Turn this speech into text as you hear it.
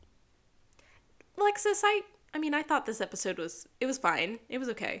Alexis, I mean, I thought this episode was fine. It was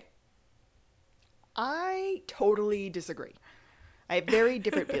okay. I totally disagree. I have very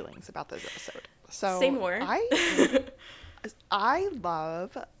different feelings about this episode. So Say more. I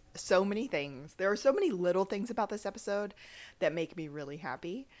love so many things. There are so many little things about this episode that make me really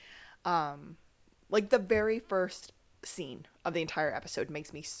happy. Like the very first scene of the entire episode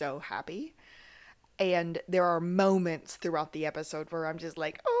makes me so happy. And there are moments throughout the episode where I'm just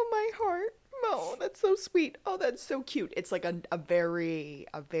like, oh, my heart. Oh, that's so sweet. Oh, that's so cute. It's like a very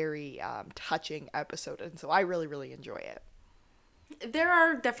touching episode. And so I really, really enjoy it. There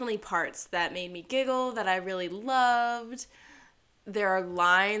are definitely parts that made me giggle that I really loved. There are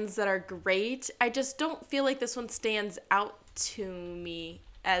lines that are great. I just don't feel like this one stands out to me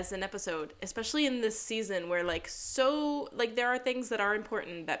as an episode, especially in this season where there are things that are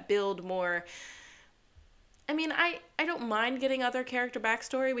important that build more. I mean, I don't mind getting other character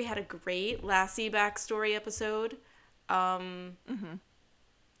backstory. We had a great Lassie backstory episode. I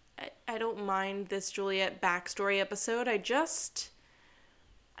don't mind this Juliet backstory episode. I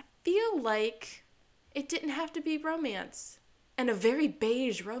feel like it didn't have to be romance. And a very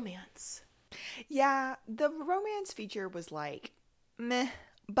beige romance. Yeah, the romance feature was like, meh.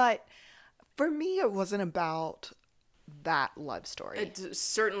 But for me, it wasn't about that love story. It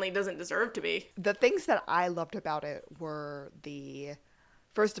certainly doesn't deserve to be. The things that I loved about it were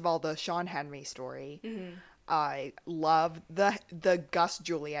first of all, the Sean Henry story. Mm-hmm. I love the Gus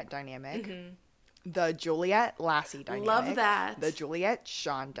Juliet dynamic. Mm-hmm. The Juliet Lassie dynamic. Love that. The Juliet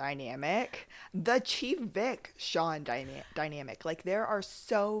Sean dynamic. The Chief Vic Sean dynamic. Like, there are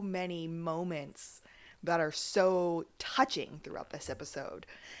so many moments that are so touching throughout this episode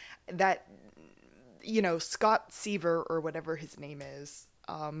that, you know, Scott Seaver or whatever his name is,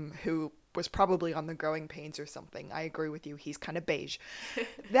 who was probably on the Growing Pains or something. I agree with you. He's kind of beige.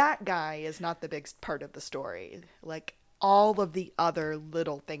 That guy is not the big part of the story. Like, all of the other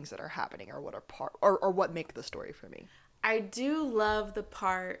little things that are happening are what are or what make the story for me. I do love the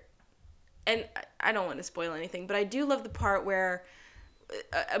part, and I don't want to spoil anything, but I do love the part where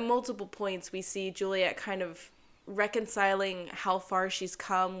at multiple points we see Juliet kind of reconciling how far she's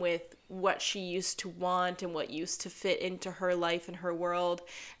come with what she used to want and what used to fit into her life and her world,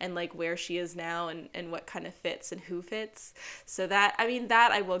 and like where she is now and what kind of fits and who fits. So that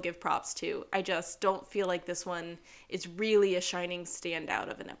I will give props to. I just don't feel like this one is really a shining standout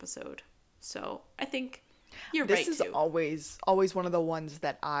of an episode. So I think you're right too. This is always one of the ones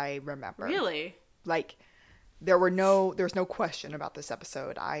that I remember. Really? Like, there's no question about this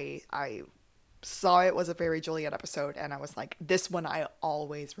episode. I saw it was a very Juliet episode, and I was like, this one I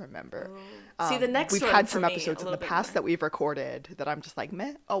always remember. See, the next we've one had for some me, episodes in the past that we've recorded that I'm just like,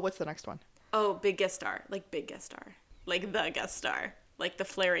 meh. Oh, what's the next one? Oh, big guest star. Like big guest star. Like the guest star. Like the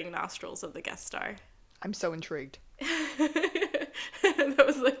flaring nostrils of the guest star. I'm so intrigued. That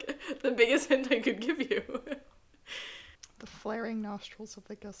was like the biggest hint I could give you. The flaring nostrils of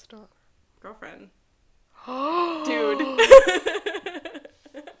the guest star. Girlfriend. Dude.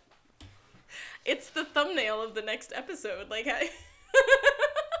 It's the thumbnail of the next episode. Like,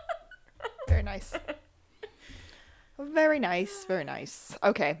 Very nice. Very nice. Very nice.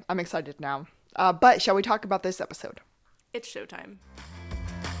 Okay, I'm excited now. But shall we talk about this episode? It's showtime.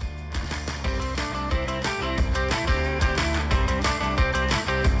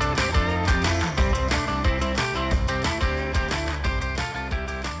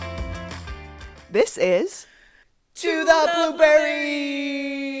 This is To the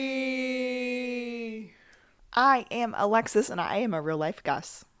Blueberry! I am Alexis, and I am a real-life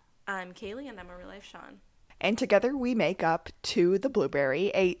Gus. I'm Kaylee, and I'm a real-life Sean. And together we make up To the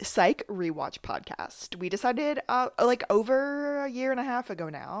Blueberry, a psych rewatch podcast. We decided, over a year and a half ago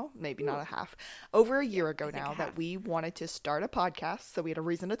now, maybe not a half, over a year ago now, that we wanted to start a podcast, so we had a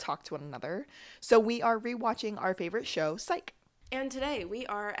reason to talk to one another. So we are rewatching our favorite show, Psych. And today we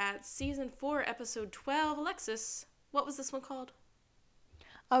are at season 4, episode 12. Alexis, what was this one called?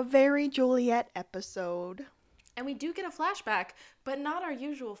 A very Juliet episode. And we do get a flashback, but not our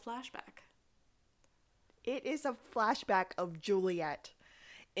usual flashback. It is a flashback of Juliet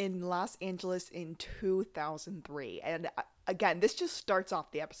in Los Angeles in 2003. And again, this just starts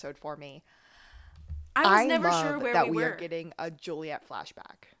off the episode for me. I was never sure where that we were. We are getting a Juliet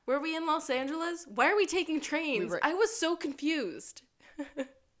flashback. Were we in Los Angeles? Why are we taking trains? I was so confused.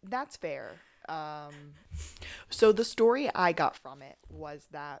 That's fair. So the story I got from it was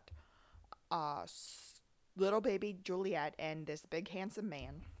that little baby Juliet and this big handsome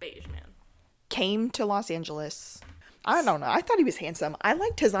man, Beige Man, came to Los Angeles. I don't know. I thought he was handsome. I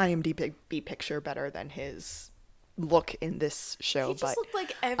liked his IMDb picture better than his look in this show. He just looked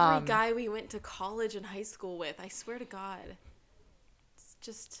like every guy we went to college and high school with. I swear to God. It's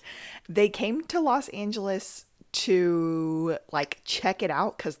just... They came to Los Angeles to, like, check it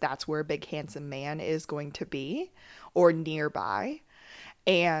out because that's where Big Handsome Man is going to be, or nearby.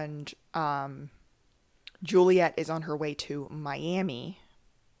 And Juliet is on her way to Miami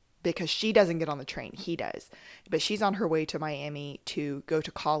because she doesn't get on the train. He does. But she's on her way to Miami to go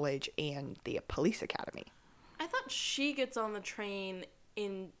to college and the police academy. I thought she gets on the train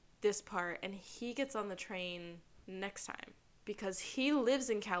in this part and he gets on the train next time because he lives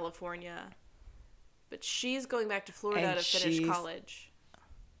in California, but she's going back to Florida to finish college.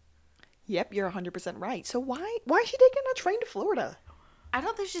 Yep, you're 100% right. So why is she taking a train to Florida? I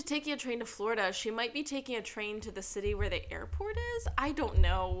don't think she's taking a train to Florida. She might be taking a train to the city where the airport is. I don't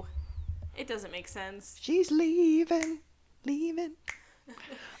know. It doesn't make sense. She's leaving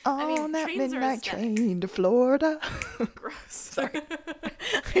on that midnight train to Florida. Gross. Sorry.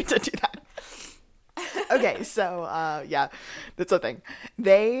 I hate to do that. Okay, so, yeah, that's the thing.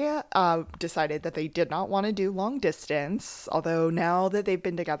 They decided that they did not want to do long distance, although now that they've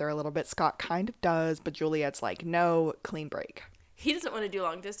been together a little bit, Scott kind of does, but Juliet's like, no, clean break. He doesn't want to do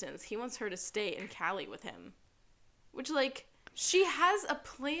long distance. He wants her to stay in Cali with him. Which, like, she has a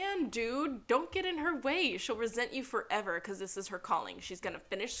plan, dude. Don't get in her way. She'll resent you forever because this is her calling. She's going to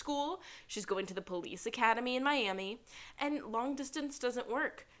finish school. She's going to the police academy in Miami. And long distance doesn't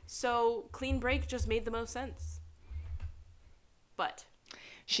work. So clean break just made the most sense. But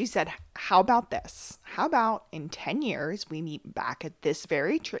she said, how about this? How about in 10 years we meet back at this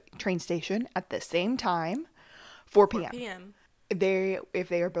very train station at the same time, 4 p.m. 4 p.m. If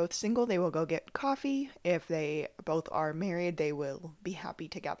they are both single, they will go get coffee. If they both are married, they will be happy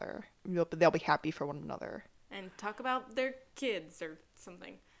together. They'll be happy for one another. And talk about their kids or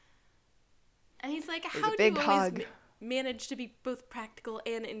something. And he's like, There's how a do you big always hug. manage to be both practical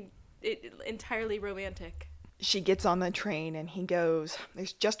and entirely romantic? She gets on the train and he goes,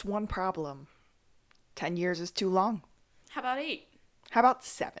 there's just one problem. 10 years is too long. How about 8? How about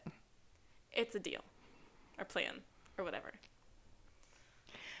 7? It's a deal. Or plan. Or whatever.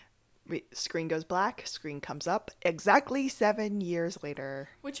 Screen goes black, screen comes up. Exactly 7 years later.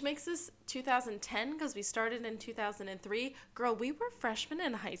 Which makes this 2010 because we started in 2003. Girl, we were freshmen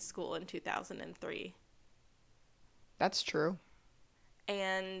in high school in 2003. That's true.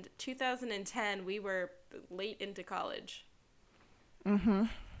 And 2010, we were late into college. Mm-hmm.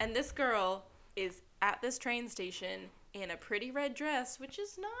 And this girl is at this train station in a pretty red dress, which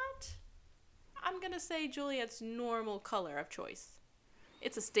is not, I'm going to say, Juliet's normal color of choice.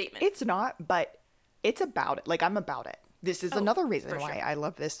 It's a statement. It's not, but it's about it. Like, I'm about it. This is another reason why sure. I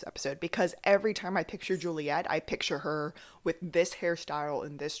love this episode, because every time I picture Juliet, I picture her with this hairstyle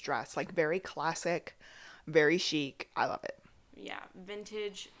and this dress. Like, very classic, very chic. I love it. Yeah,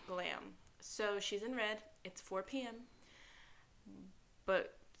 vintage glam. So she's in red. It's 4 p.m.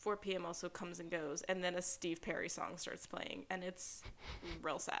 But 4 p.m. also comes and goes. And then a Steve Perry song starts playing. And it's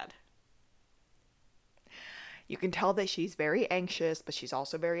real sad. You can tell that she's very anxious, but she's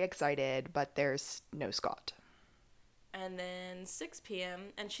also very excited. But there's no Scott. And then 6 p.m.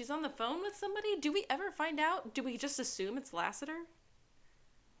 and she's on the phone with somebody. Do we ever find out? Do we just assume it's Lassiter?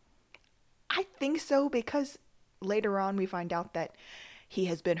 I think so, because later on we find out that he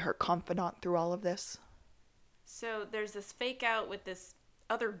has been her confidant through all of this. So there's this fake out with this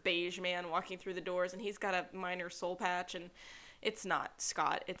other beige man walking through the doors, and he's got a minor soul patch, and it's not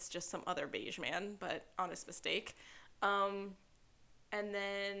Scott. It's just some other beige man, but honest mistake. And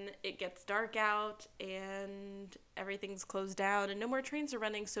then it gets dark out, and everything's closed down, and no more trains are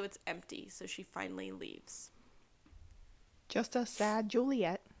running, so it's empty. So she finally leaves. Just a sad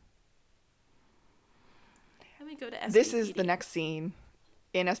Juliet. Let me go to SBPD. This is the next scene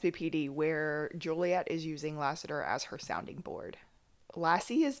in SBPD where Juliet is using Lassiter as her sounding board.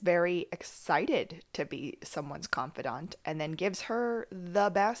 Lassie is very excited to be someone's confidant and then gives her the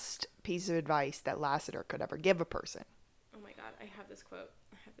best piece of advice that Lassiter could ever give a person. Oh my god, I have this quote.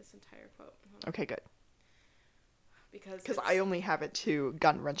 I have this entire quote. Okay, good. Because I only have it to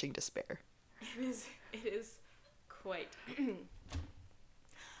gun-wrenching despair. It is quite.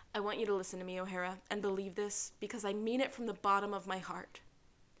 I want you to listen to me, O'Hara, and believe this because I mean it from the bottom of my heart.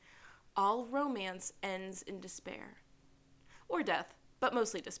 All romance ends in despair. Or death, but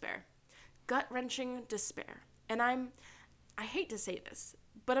mostly despair. Gut-wrenching despair. And I hate to say this,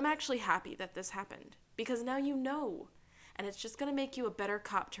 but I'm actually happy that this happened. Because now you know. And it's just going to make you a better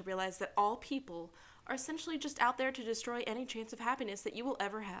cop to realize that all people are essentially just out there to destroy any chance of happiness that you will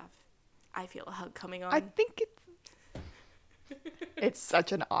ever have. I feel a hug coming on. I think it's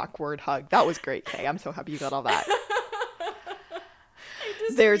such an awkward hug. That was great, Kay. I'm so happy you got all that.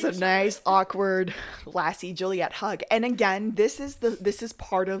 There's a nice awkward Lassie Juliet hug. And again, this is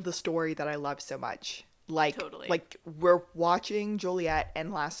part of the story that I love so much. Totally. Like we're watching Juliet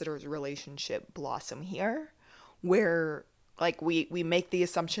and Lassiter's relationship blossom here, where like we make the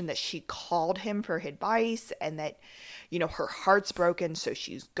assumption that she called him for advice and that, you know, her heart's broken, so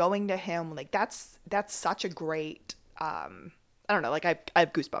she's going to him. Like that's such a great I don't know, like I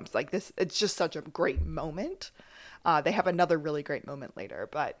have goosebumps. Like this, it's just such a great moment. They have another really great moment later,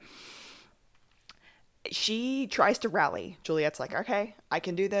 but she tries to rally. Juliet's like, okay, I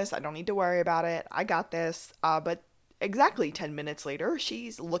can do this. I don't need to worry about it. I got this. But exactly 10 minutes later,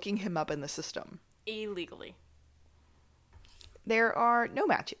 she's looking him up in the system. Illegally. There are no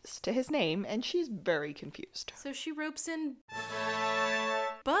matches to his name, and she's very confused. So she ropes in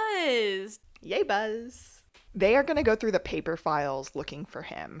Buzz. Yay, Buzz. They are going to go through the paper files looking for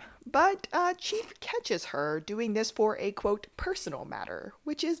him, but Chief catches her doing this for a, quote, personal matter,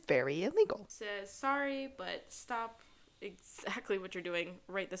 which is very illegal. Says, sorry, but stop exactly what you're doing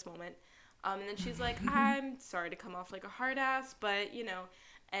right this moment. And then she's like, I'm sorry to come off like a hard ass, but, you know,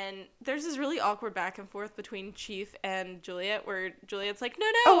 and there's this really awkward back and forth between Chief and Juliet, where Juliet's like, no,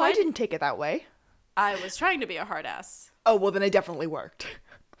 Oh, I didn't take it that way. I was trying to be a hard ass. Oh, well, then it definitely worked.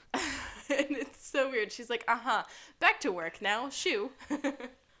 And it's so weird. She's like, back to work now, shoo.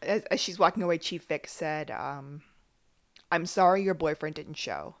 As she's walking away, Chief Vic said, I'm sorry your boyfriend didn't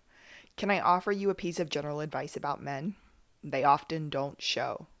show. Can I offer you a piece of general advice about men? They often don't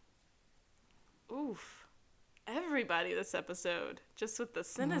show. Oof. Everybody this episode, just with the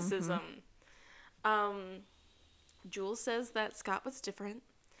cynicism. Jules says that Scott was different,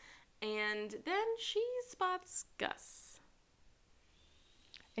 and then she spots Gus.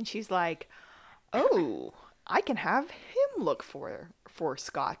 And she's like, oh, I can have him look for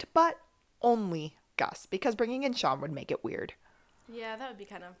Scott, but only Gus, because bringing in Sean would make it weird. Yeah, that would be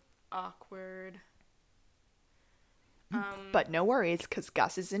kind of awkward. But no worries, because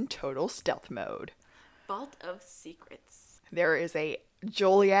Gus is in total stealth mode. Vault of Secrets. There is a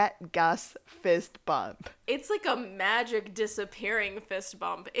Juliet-Gus fist bump. It's like a magic disappearing fist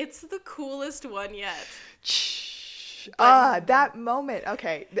bump. It's the coolest one yet. That moment.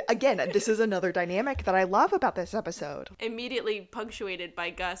 Okay. Again, this is another dynamic that I love about this episode. Immediately punctuated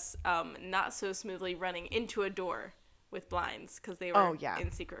by Gus not so smoothly running into a door with blinds because they were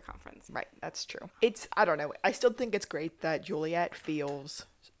in secret conference. Right. That's true. I don't know. I still think it's great that Juliet feels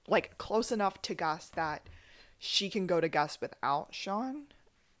like close enough to Gus that she can go to Gus without Sean.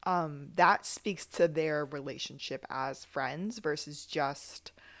 That speaks to their relationship as friends versus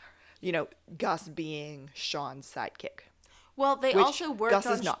just, you know, Gus being Sean's sidekick. Well, they also worked Gus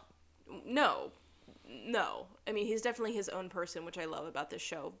on... is not. No. I mean, he's definitely his own person, which I love about this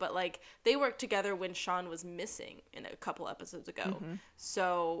show. But, like, they worked together when Sean was missing in a couple episodes ago. Mm-hmm.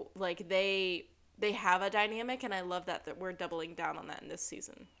 So, like, they have a dynamic, and I love that we're doubling down on that in this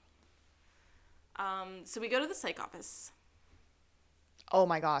season. So we go to the psych office. Oh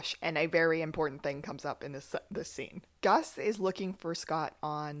my gosh, and a very important thing comes up in this scene. Gus is looking for Scott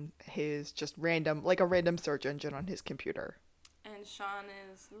on his just random, like a random search engine on his computer. And Sean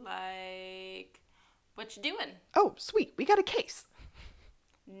is like, what you doing? Oh, sweet, we got a case.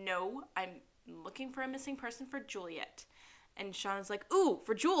 No, I'm looking for a missing person for Juliet. And Sean is like, ooh,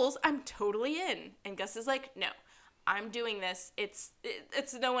 for Jules, I'm totally in. And Gus is like, no, I'm doing this. It's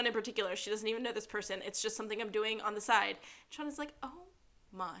no one in particular. She doesn't even know this person. It's just something I'm doing on the side. Sean is like, oh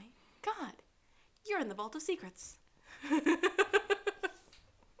my God, you're in the Vault of Secrets.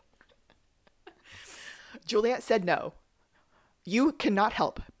 Juliet said no. You cannot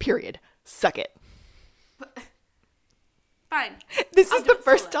help, period. Suck it. Fine. This is the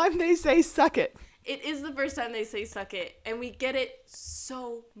first time they say suck it. It is the first time they say suck it, and we get it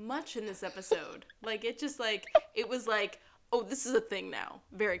so much in this episode. Like, it just, like, it was like, oh, this is a thing now,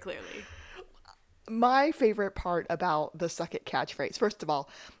 very clearly. My favorite part about the suck it catchphrase, first of all,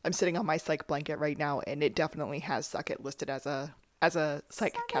 I'm sitting on my psych blanket right now, and it definitely has suck it listed as a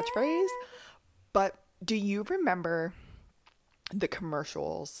psych catchphrase. But do you remember the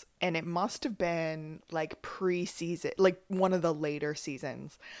commercials? And it must have been like pre-season, like one of the later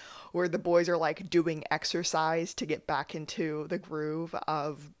seasons, where the boys are like doing exercise to get back into the groove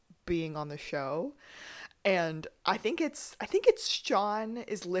of being on the show. And I think it's Sean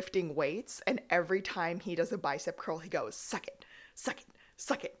is lifting weights, and every time he does a bicep curl, he goes, suck it, suck it,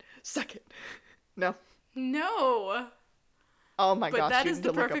 suck it, suck it. No. Oh my gosh, that you is need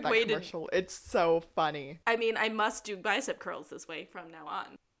the to look perfect up that way commercial. It's so funny. I mean, I must do bicep curls this way from now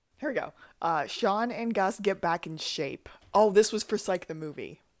on. Here we go. Sean and Gus get back in shape. Oh, this was for Psych the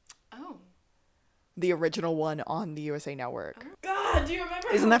movie. Oh. the original one on the USA Network. Oh, God, do you remember?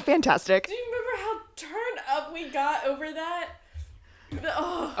 Isn't that fantastic? Do you remember how turned up we got over that?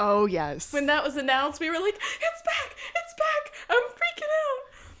 Oh, yes. When that was announced, we were like, it's back! It's back! I'm freaking out!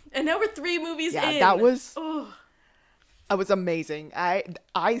 And now we're 3 movies in. Yeah, that was amazing. I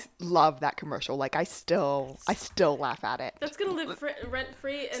love that commercial. Like, I still laugh at it. That's gonna live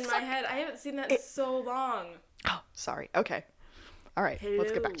rent-free in my head. I haven't seen that in so long. Oh, sorry. Okay. All right,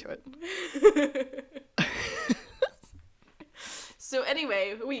 let's get back to it. So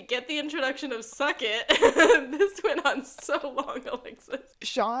anyway, we get the introduction of Suck It. This went on so long, Alexis.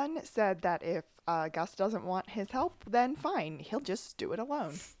 Sean said that if Gus doesn't want his help, then fine. He'll just do it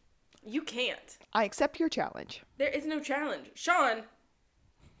alone. You can't. I accept your challenge. There is no challenge. Sean.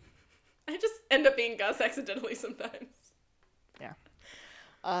 I just end up being Gus accidentally sometimes. Yeah.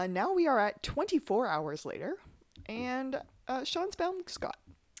 Now we are at 24 hours later, and Sean's found Scott.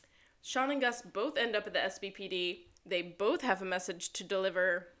 Sean and Gus both end up at the SBPD. They both have a message to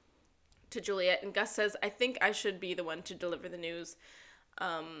deliver to Juliet, and Gus says, I think I should be the one to deliver the news.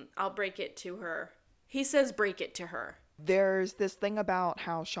 I'll break it to her. He says break it to her. There's this thing about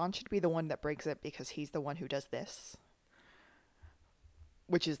how Sean should be the one that breaks it because he's the one who does this,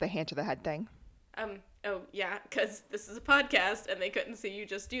 which is the hand to the head thing. Oh, yeah, because this is a podcast, and they couldn't see you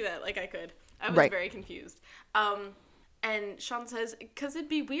just do that like I could. I was very confused. And Sean says, because it'd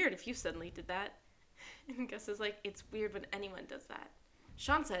be weird if you suddenly did that. And Gus is like, it's weird when anyone does that.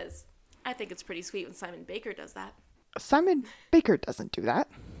 Sean says, I think it's pretty sweet when Simon Baker does that. Simon Baker doesn't do that.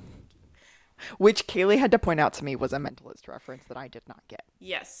 Which Kaylee had to point out to me was a Mentalist reference that I did not get.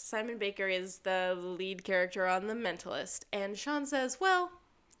 Yes, Simon Baker is the lead character on The Mentalist. And Sean says, well,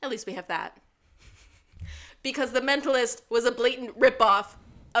 at least we have that. Because The Mentalist was a blatant ripoff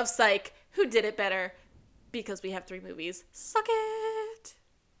of Psych, who did it better. Because we have 3 movies. Suck it!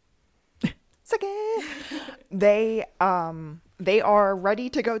 Suck it! They are ready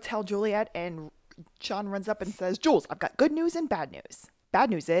to go tell Juliet, and Sean runs up and says, Jules, I've got good news and bad news.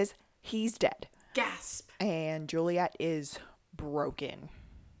 Bad news is, he's dead. Gasp. And Juliet is broken.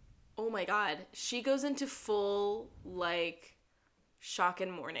 Oh my God. She goes into full, shock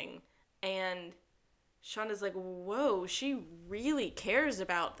and mourning. And Sean is like, whoa, she really cares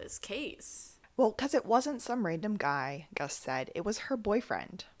about this case. Well, because it wasn't some random guy, Gus said. It was her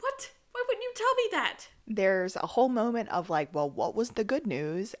boyfriend. What? Why wouldn't you tell me that? There's a whole moment of well, what was the good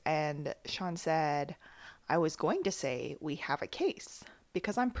news? And Sean said, I was going to say we have a case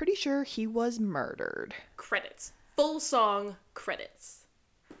because I'm pretty sure he was murdered. Credits. Full song credits.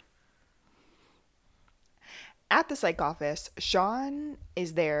 At the psych office, Sean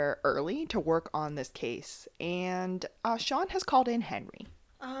is there early to work on this case, and Sean has called in Henry.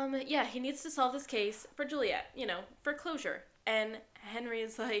 Yeah, he needs to solve this case for Juliet, for closure. And Henry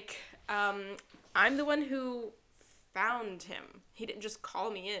is like, I'm the one who found him. He didn't just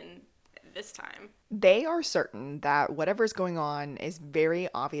call me in this time. They are certain that whatever's going on is very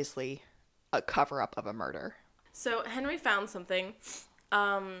obviously a cover-up of a murder. So Henry found something.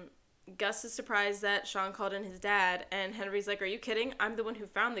 Gus is surprised that Sean called in his dad, and Henry's like, are you kidding? I'm the one who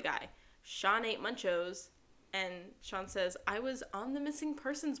found the guy. Sean ate Munchos. And Sean says, I was on the missing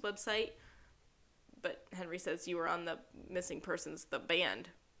persons website. But Henry says you were on the missing persons, the band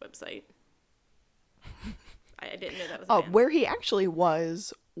website. I didn't know that was a band. Where he actually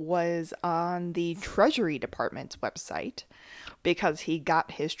was on the Treasury Department's website because he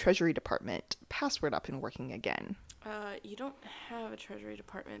got his Treasury Department password up and working again. You don't have a Treasury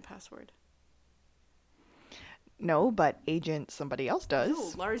Department password. No, but agent somebody else does.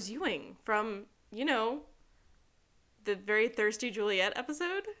 No, Lars Ewing from, the Very Thirsty Juliet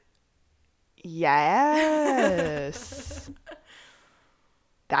episode? Yes.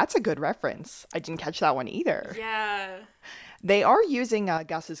 That's a good reference. I didn't catch that one either. Yeah. They are using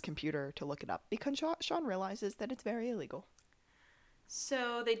Gus's computer to look it up because Sean realizes that it's very illegal.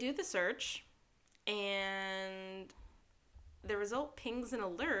 So they do the search, and the result pings an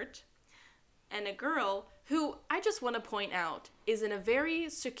alert, and a girl who I just want to point out is in a very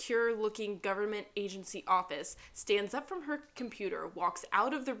secure-looking government agency office, stands up from her computer, walks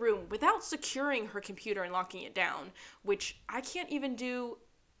out of the room without securing her computer and locking it down, which I can't even do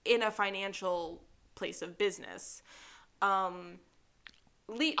in a financial place of business.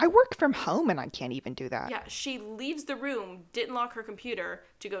 I work from home and I can't even do that. Yeah, she leaves the room, didn't lock her computer,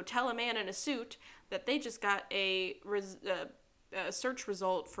 to go tell a man in a suit that they just got a search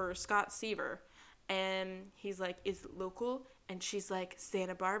result for Scott Seaver. And he's like, is it local? And she's like,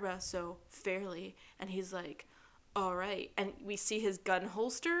 Santa Barbara, so fairly. And he's like, all right. And we see his gun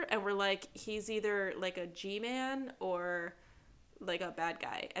holster, and we're like, he's either like a G-man or like a bad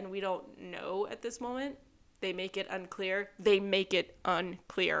guy, and we don't know at this moment. They make it unclear. They make it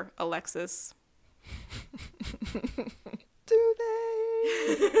unclear, Alexis. Do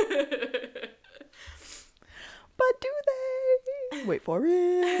they? But do they? Wait for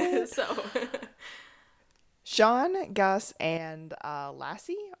it. So, Sean, Gus, and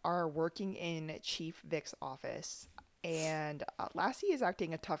Lassie are working in Chief Vic's office, and Lassie is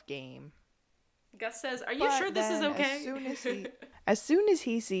acting a tough game. Gus says, "Are you sure this is okay?" As soon as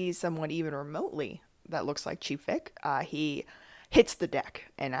he sees someone even remotely that looks like Chief Vic, he hits the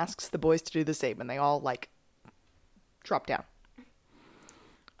deck and asks the boys to do the same, and they all like drop down.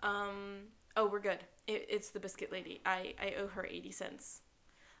 Oh, we're good. It's the biscuit lady. I owe her 80 cents.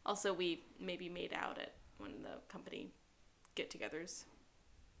 Also, we maybe made out at one of the company get-togethers.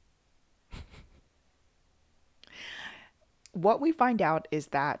 What we find out is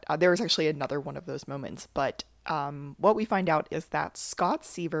that there is actually another one of those moments, but what we find out is that Scott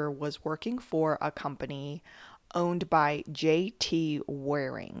Seaver was working for a company owned by J.T.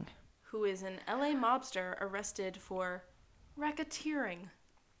 Waring, who is an LA mobster arrested for racketeering.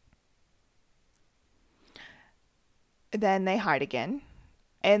 Then they hide again.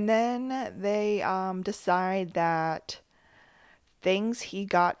 And then they decide that things he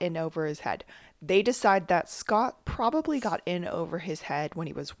got in over his head. They decide that Scott probably got in over his head when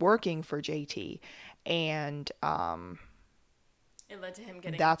he was working for JT. And it led to him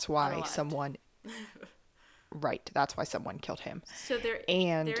getting that's why unalived. someone right, that's why someone killed him. So there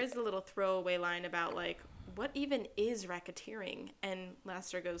is a little throwaway line about like, what even is racketeering? And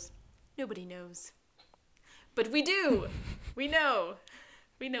Lassiter goes, nobody knows. But we do. We know.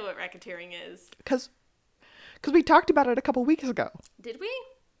 We know what racketeering is. Because we talked about it a couple weeks ago. Did we?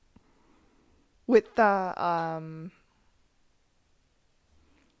 With the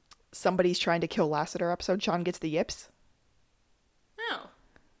somebody's trying to kill Lassiter episode, Sean gets the yips.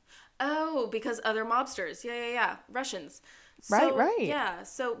 Oh, because other mobsters. Yeah. Russians. Right. Yeah.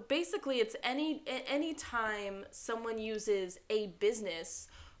 So basically it's any time someone uses a business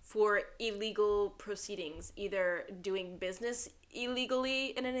for illegal proceedings, either doing business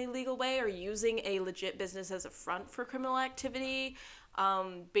illegally in an illegal way or using a legit business as a front for criminal activity,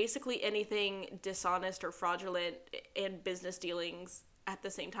 basically anything dishonest or fraudulent and business dealings at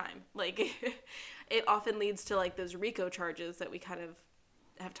the same time. Like, it often leads to like those RICO charges that we kind of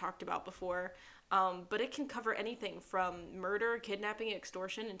have talked about before. But it can cover anything from murder, kidnapping,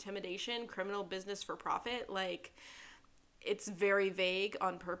 extortion, intimidation, criminal business for profit. Like, it's very vague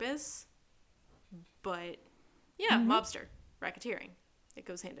on purpose, but yeah, mobster, racketeering, it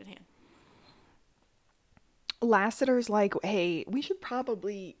goes hand in hand. Lassiter's like, hey, we should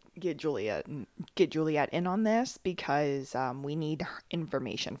probably get Juliet in on this because we need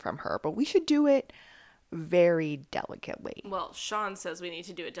information from her, but we should do it very delicately. Well, Sean says we need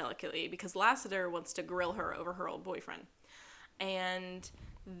to do it delicately because Lassiter wants to grill her over her old boyfriend, and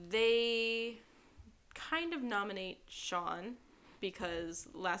they kind of nominate Sean because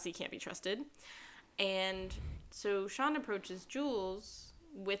Lassie can't be trusted. And so Sean approaches Jules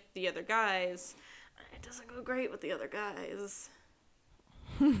with the other guys. It doesn't go great with the other guys.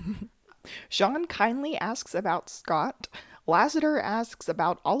 Sean kindly asks about Scott. Lassiter asks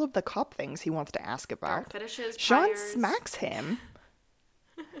about all of the cop things he wants to ask about. Dark fetishes, Sean priors. smacks him.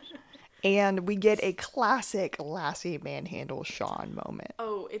 And we get a classic Lassie manhandle Sean moment.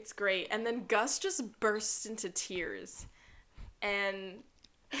 Oh, it's great. And then Gus just bursts into tears. And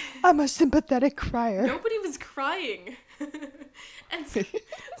I'm a sympathetic crier. nobody was crying. And so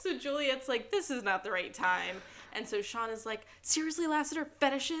Juliet's like, this is not the right time. And so Sean is like, seriously, Lassiter,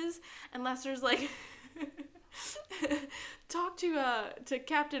 fetishes? And Lassiter's like, talk to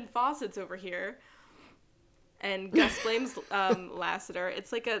Captain Fawcett's over here. And Gus blames Lassiter.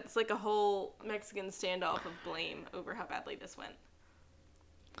 It's like a whole Mexican standoff of blame over how badly this went.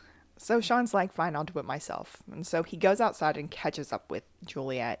 So Sean's like, fine, I'll do it myself. And so he goes outside and catches up with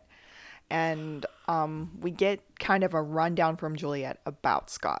Juliet. And we get kind of a rundown from Juliet about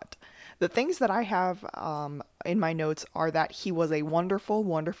Scott. The things that I have in my notes are that he was a wonderful,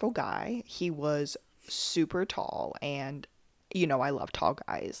 wonderful guy. He was super tall. And, you know, I love tall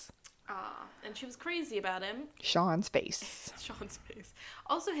guys. And she was crazy about him. Sean's face. Sean's face.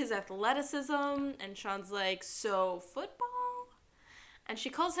 Also his athleticism. And Sean's like, so football? And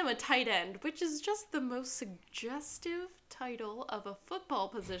she calls him a tight end, which is just the most suggestive title of a football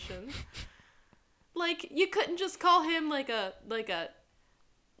position. Like, you couldn't just call him like a I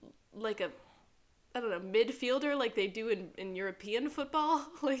don't know, midfielder like they do in European football.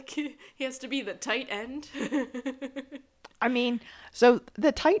 Like, he has to be the tight end. I mean, so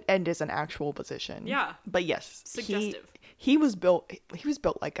the tight end is an actual position. Yeah. But yes, Suggestive. he was built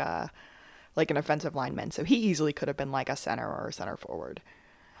like an offensive lineman, so he easily could have been like a center or a center forward,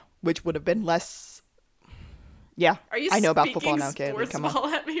 which would have been less. Yeah, Are you I know about speaking football now, Kaylee. sports Come on, ball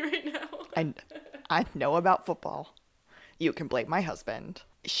at me right now? I know about football. You can blame my husband.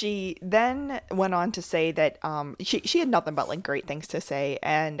 She then went on to say that she had nothing but like great things to say,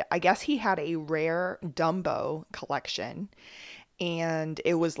 and I guess he had a rare Dumbo collection, and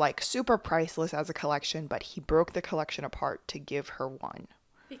it was like super priceless as a collection, but he broke the collection apart to give her one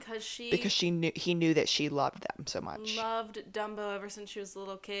Because he knew that she loved them so much. loved Dumbo ever since she was a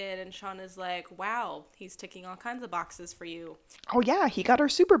little kid, and Sean is like, wow, he's ticking all kinds of boxes for you. Oh yeah, he got her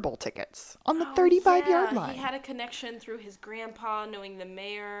Super Bowl tickets on the 35-yard line. He had a connection through his grandpa knowing the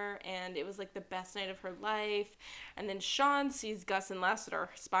mayor, and it was like the best night of her life. And then Sean sees Gus and Lassiter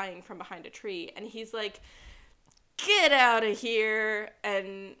spying from behind a tree, and he's like, get out of here.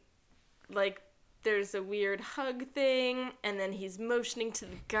 And like, there's a weird hug thing, and then he's motioning to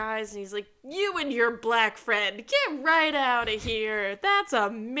the guys, and he's like, you and your black friend, get right out of here. That's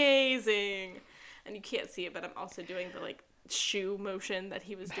amazing. And you can't see it, but I'm also doing the like shoe motion that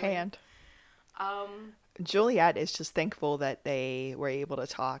he was doing. Hand. Juliet is just thankful that they were able to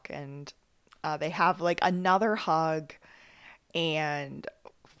talk, and they have like another hug, and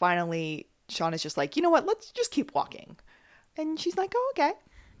finally Sean is just like, you know what, let's just keep walking. And she's like, oh, okay.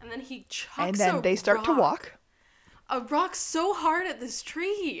 And then he chucks and then they start to walk. A rock so hard at this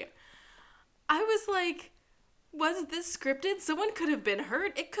tree. I was like, was this scripted? Someone could have been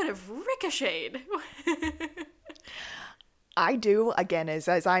hurt. It could have ricocheted. I do, again, as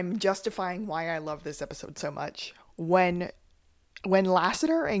I'm justifying why I love this episode so much. When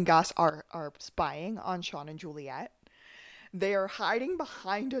Lassiter and Gus are spying on Sean and Juliet, they are hiding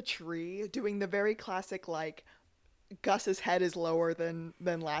behind a tree, doing the very classic, like, Gus's head is lower than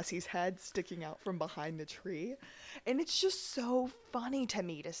Lassie's head, sticking out from behind the tree. And it's just so funny to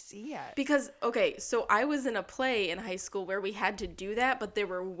me to see it. Because, okay, so I was in a play in high school where we had to do that, but there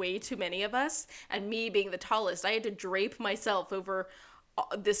were way too many of us. And me being the tallest, I had to drape myself over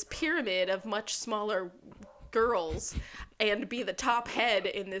this pyramid of much smaller girls and be the top head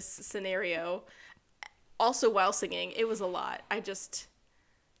in this scenario. Also while singing. It was a lot.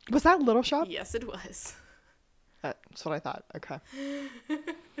 Was that Little Shop? Yes, it was. That's what I thought. Okay.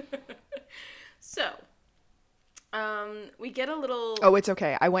 So, we get a little. Oh, it's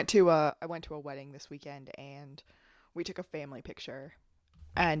okay. I went to a wedding this weekend, and we took a family picture.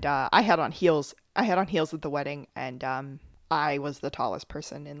 And I had on heels. I had on heels at the wedding, and I was the tallest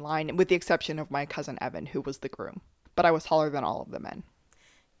person in line, with the exception of my cousin Evan, who was the groom. But I was taller than all of the men.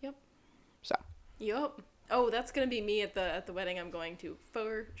 Yep. So. Yep. Oh, that's gonna be me at the wedding I'm going to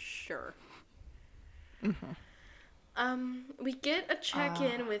for sure. Mm-hmm. We get a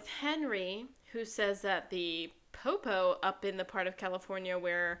check-in with Henry, who says that the Popo up in the part of California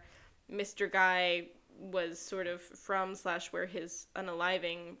where Mr. Guy was sort of from / where his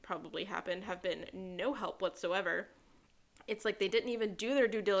unaliving probably happened have been no help whatsoever. It's like they didn't even do their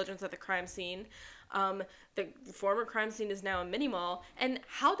due diligence at the crime scene. The former crime scene is now a mini mall. And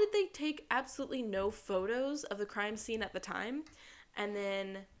how did they take absolutely no photos of the crime scene at the time? And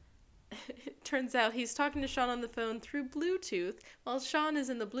then it turns out he's talking to Sean on the phone through Bluetooth while Sean is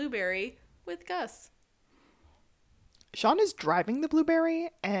in the Blueberry with Gus. Sean is driving the Blueberry,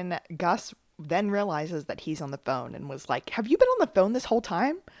 and Gus then realizes that he's on the phone and was like, have you been on the phone this whole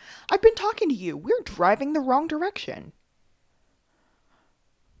time? I've been talking to you. We're driving the wrong direction.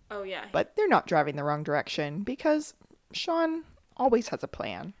 Oh, yeah. But they're not driving the wrong direction because Sean always has a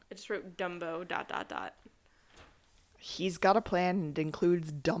plan. I just wrote Dumbo ... He's got a plan, and it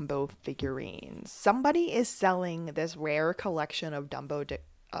includes Dumbo figurines. Somebody is selling this rare collection of Dumbo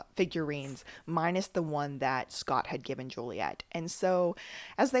figurines, minus the one that Scott had given Juliet. And so,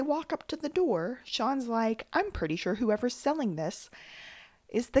 as they walk up to the door, Sean's like, I'm pretty sure whoever's selling this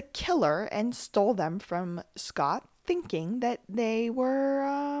is the killer and stole them from Scott, thinking that they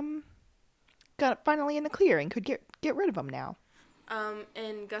were got finally in the clear and could get rid of them now.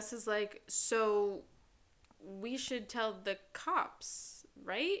 And Gus is like, so we should tell the cops,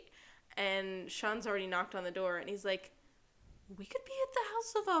 right? And Sean's already knocked on the door, and he's like, we could be at the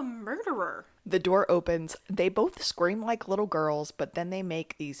house of a murderer. The door opens. They both scream like little girls, but then they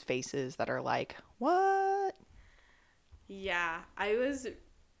make these faces that are like, what? Yeah, I was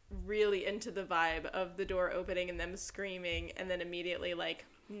really into the vibe of the door opening and them screaming and then immediately, like,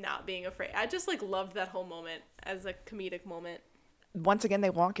 not being afraid. I just, like, loved that whole moment as a comedic moment. Once again, they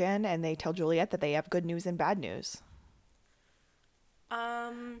walk in and they tell Juliet that they have good news and bad news.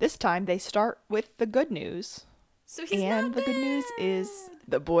 This time they start with the good news. So he's and not the good news dead. is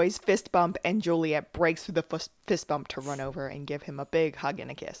The boys fist bump, and Juliet breaks through the fist bump to run over and give him a big hug and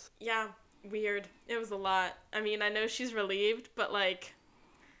a kiss. Yeah, weird. It was a lot. I mean, I know she's relieved, but like,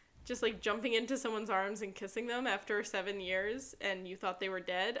 just like jumping into someone's arms and kissing them after 7 years and you thought they were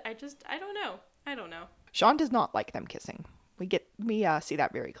dead. I don't know. I don't know. Sean does not like them kissing. We see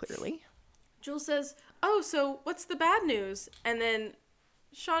that very clearly. Jules says, "Oh, so what's the bad news?" And then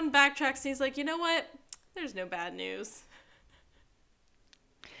Sean backtracks and he's like, "You know what? There's no bad news."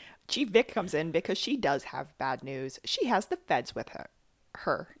 Chief Vic comes in because she does have bad news. She has the feds with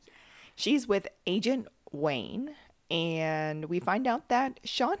her. She's with Agent Wayne, and we find out that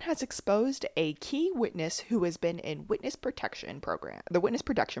Sean has exposed a key witness who has been in the Witness Protection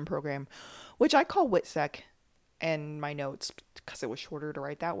Program, which I call WITSEC in my notes because it was shorter to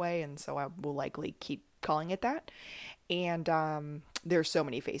write that way, and so I will likely keep calling it that. And there's so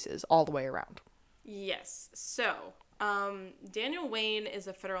many faces all the way around. Yes. So, Daniel Wayne is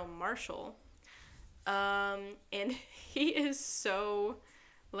a federal marshal, and he is so,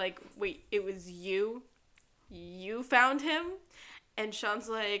 like, wait, it was you? You found him? And Sean's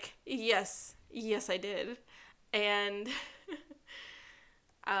like, yes, I did. And,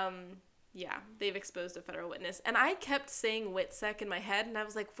 yeah, they've exposed a federal witness. And I kept saying WITSEC in my head, and I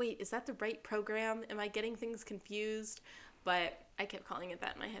was like, wait, is that the right program? Am I getting things confused? But I kept calling it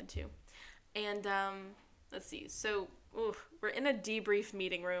that in my head, too. And, let's see. So, we're in a debrief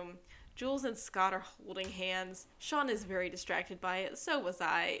meeting room. Jules and Scott are holding hands. Sean is very distracted by it. So was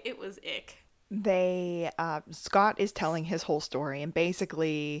I. It was ick. Scott is telling his whole story, and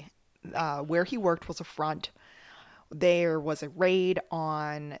basically, where he worked was a front. There was a raid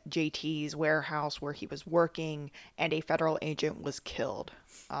on JT's warehouse where he was working, and a federal agent was killed.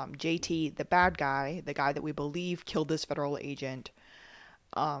 JT, the bad guy, the guy that we believe killed this federal agent,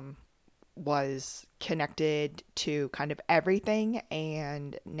 was connected to kind of everything,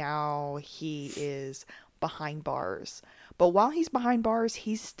 and now he is behind bars. But while he's behind bars,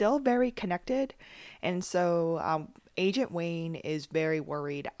 he's still very connected, and so Agent Wayne is very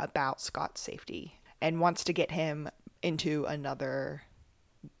worried about Scott's safety and wants to get him into another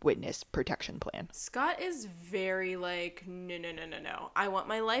witness protection plan. Scott is very like, no. I want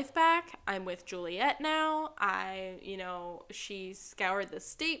my life back. I'm with Juliet now. She scoured the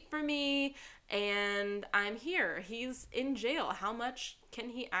state for me, and I'm here. He's in jail. How much can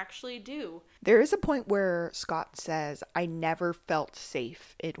he actually do? There is a point where Scott says, I never felt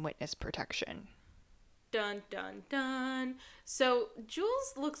safe in witness protection. Dun, dun, dun. So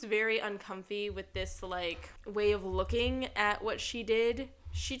Jules looks very uncomfy with this, like, way of looking at what she did.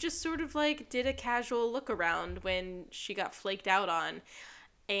 She just sort of, like, did a casual look around when she got flaked out on.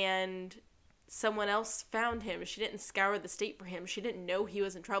 And someone else found him. She didn't scour the state for him. She didn't know he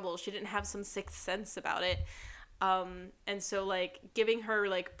was in trouble. She didn't have some sixth sense about it. And so, like, giving her,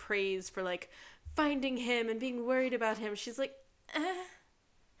 like, praise for, like, finding him and being worried about him, she's like,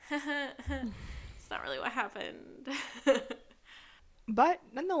 it's not really what happened. But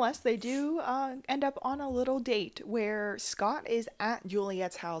nonetheless, they do end up on a little date where Scott is at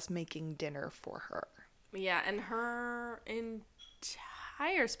Juliet's house making dinner for her. Yeah, and her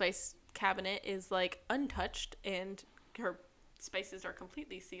entire spice cabinet is, like, untouched, and her spices are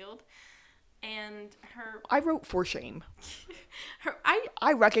completely sealed. And I wrote for shame.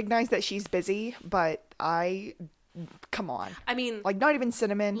 I recognize that she's busy, but come on. I mean, like, not even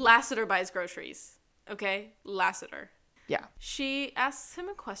cinnamon. Lassiter buys groceries. Okay? Lassiter. Yeah. She asks him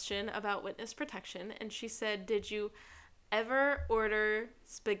a question about witness protection, and she said, did you ever order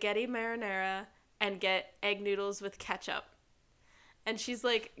spaghetti marinara and get egg noodles with ketchup? And she's,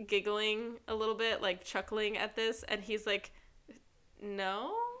 like, giggling a little bit, like, chuckling at this, and he's like,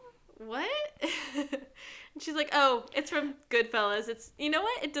 no? What? And she's like, oh, it's from Goodfellas. It's, you know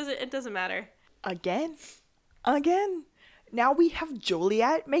what? It doesn't matter. Again. Now we have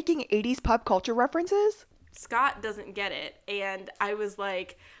Juliet making 80s pop culture references. Scott doesn't get it, and I was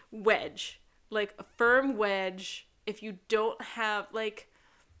like, wedge. Like, a firm wedge. If you don't have, like,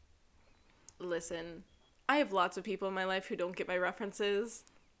 listen, I have lots of people in my life who don't get my references,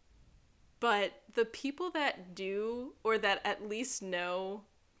 but the people that do, or that at least know,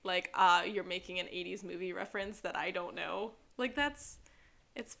 like, you're making an 80s movie reference that I don't know, like,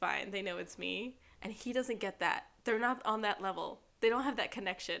 it's fine. They know it's me, and he doesn't get that. They're not on that level. They don't have that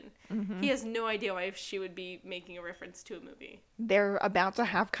connection. Mm-hmm. He has no idea why she would be making a reference to a movie. They're about to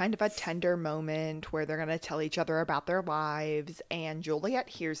have kind of a tender moment where they're going to tell each other about their lives, and Juliet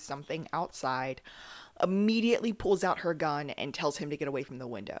hears something outside, immediately pulls out her gun and tells him to get away from the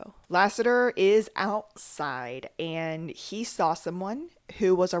window. Lassiter is outside, and he saw someone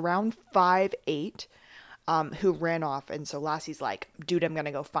who was around 5'8", who ran off. And so Lassie's like, dude, I'm going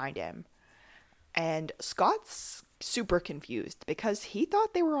to go find him. And Scott's super confused because he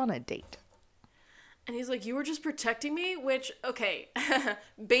thought they were on a date. And he's like, you were just protecting me? Which, okay,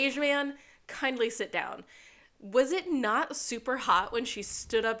 Beige Man, kindly sit down. Was it not super hot when she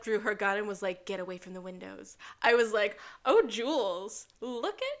stood up, drew her gun, and was like, get away from the windows? I was like, oh, Jules,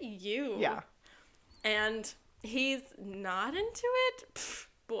 look at you. Yeah. And he's not into it? Pfft,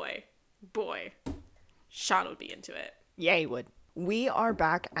 boy. Sean would be into it. Yeah, he would. We are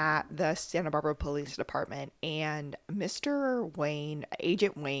back at the Santa Barbara Police Department, and Mr. Wayne,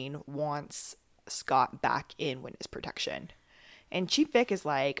 Agent Wayne, wants Scott back in witness protection. And Chief Vic is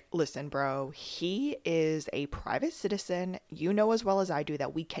like, listen, bro, he is a private citizen. You know as well as I do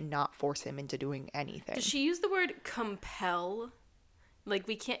that we cannot force him into doing anything. Does she use the word compel? Like,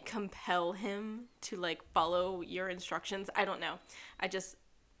 we can't compel him to, like, follow your instructions? I don't know.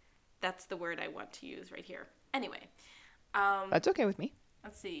 That's the word I want to use right here. Anyway. That's okay with me.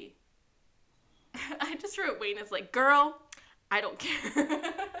 Let's see. I just wrote Wayne as like, girl, I don't care.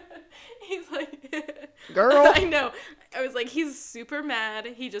 He's like, girl. I know. I was like, he's super mad.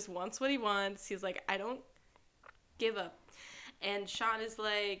 He just wants what he wants. He's like, I don't give up. And Sean is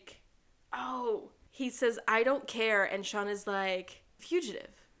like, oh, he says, I don't care. And Sean is like,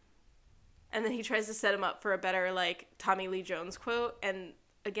 fugitive. And then he tries to set him up for a better, like, Tommy Lee Jones quote. And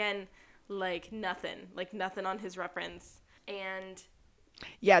again, like nothing on his reference. And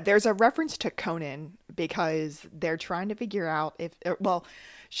yeah, there's a reference to Conan because they're trying to figure out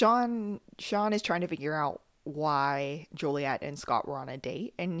Sean is trying to figure out why Juliet and Scott were on a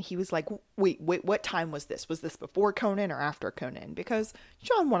date, and he was like, wait, what time was this? Was this before Conan or after Conan? Because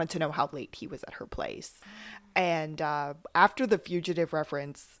Sean wanted to know how late he was at her place. And after the fugitive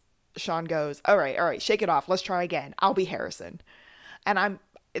reference, Sean goes, all right, shake it off, let's try again, I'll be Harrison. And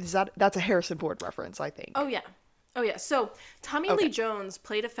that's a Harrison Ford reference, I think. Oh yeah. So Tommy Lee Jones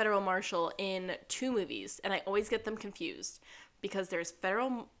played a federal marshal in 2 movies, and I always get them confused because there's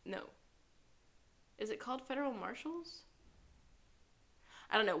is it called Federal Marshals?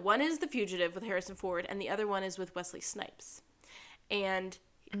 I don't know. One is The Fugitive with Harrison Ford, and the other one is with Wesley Snipes. And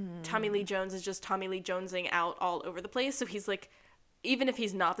Tommy Lee Jones is just Tommy Lee Jonesing out all over the place. So he's like, even if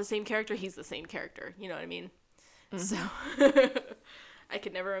he's not the same character, he's the same character. You know what I mean? Mm-hmm. So I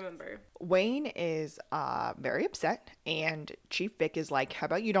could never remember. Wayne is very upset, and Chief Vic is like, how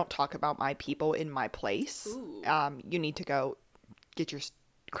about you don't talk about my people in my place? Ooh. You need to go get your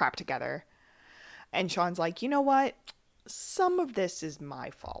crap together. And Sean's like, you know what? Some of this is my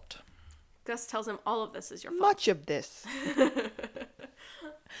fault. Gus tells him all of this is your fault. Much of this.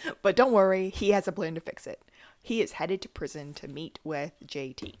 But don't worry, he has a plan to fix it. He is headed to prison to meet with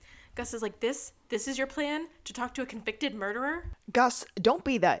JT. Gus is like, this is your plan? To talk to a convicted murderer? Gus, don't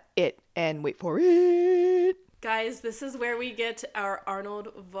be that it, and wait for it. Guys, this is where we get our Arnold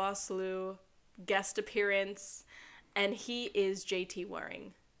Vosloo guest appearance, and he is JT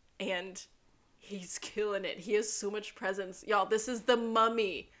Waring. And he's killing it. He has so much presence. Y'all, this is the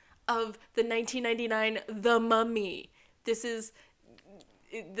mummy of the 1999 The Mummy. This is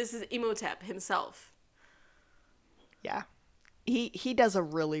Imhotep himself. Yeah. He does a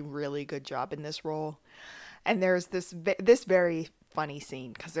really, really good job in this role. And there's this very funny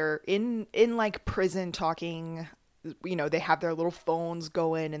scene because they're in like prison talking, you know, they have their little phones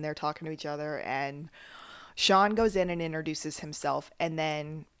going and they're talking to each other, and Sean goes in and introduces himself and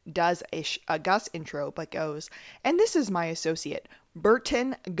then does a Gus intro, but goes, and this is my associate,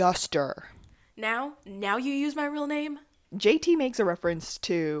 Burton Guster. Now you use my real name? JT makes a reference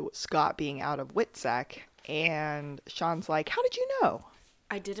to Scott being out of WITSEC, and Sean's like, how did you know?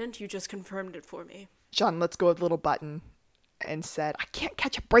 I didn't, you just confirmed it for me. Sean lets go of the little button and said, I can't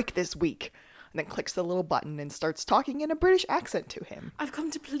catch a break this week. And then clicks the little button and starts talking in a British accent to him. I've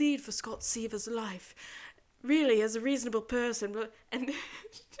come to plead for Scott Seaver's life. Really, as a reasonable person. And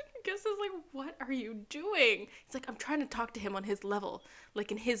Gus is like, what are you doing? He's like, I'm trying to talk to him on his level.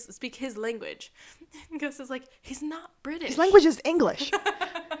 Like speak his language. And Gus is like, he's not British. His language is English.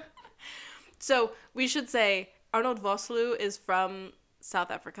 So we should say Arnold Vosloo is from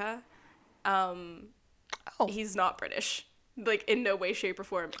South Africa. He's not British. Like, in no way, shape, or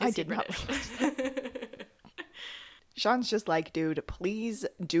form is he British. Sean's just like, dude, please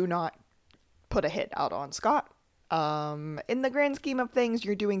do not put a hit out on Scott. In the grand scheme of things,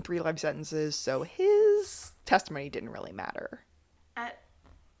 you're doing 3 life sentences, so his testimony didn't really matter. I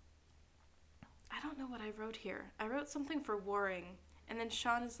don't know what I wrote here. I wrote something for Waring, and then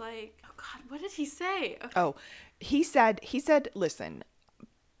Sean is like, oh God, what did he say? Okay. Oh, he said, listen,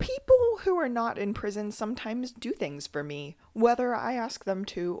 people People who are not in prison sometimes do things for me, whether I ask them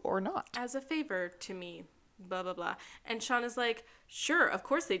to or not. As a favor to me, blah, blah, blah. And Sean is like, sure, of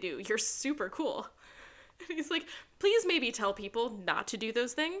course they do. You're super cool. And he's like, please maybe tell people not to do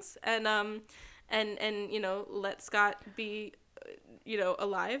those things and you know, let Scott be, you know,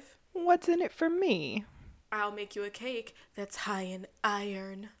 alive. What's in it for me? I'll make you a cake that's high in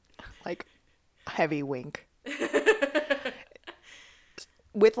iron. Like, heavy wink.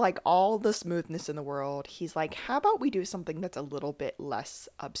 With like all the smoothness in the world, he's like, how about we do something that's a little bit less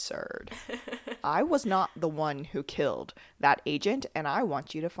absurd? I was not the one who killed that agent, and I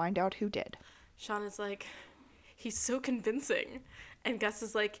want you to find out who did. Sean is like, he's so convincing. And Gus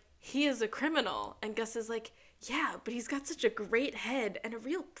is like, he is a criminal. And Gus is like, yeah, but he's got such a great head and a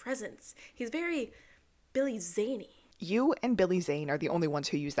real presence. He's very Billy Zaney. You and Billy Zane are the only ones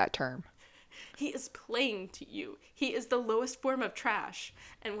who use that term. He is playing to you. He is the lowest form of trash.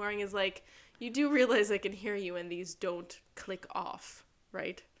 And Waring is like, you do realize I can hear you and these don't click off,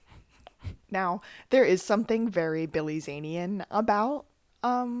 right? Now, there is something very Billy Zanian about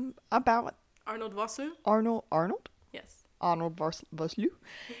Arnold Vosloo? Arnold? Yes. Arnold Vosloo.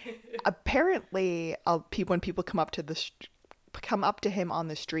 Apparently, when people come up to him on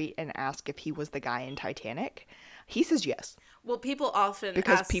the street and ask if he was the guy in Titanic, he says yes. Well, people often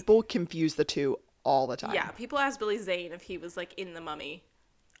because people confuse the two all the time. Yeah, people ask Billy Zane if he was like in The Mummy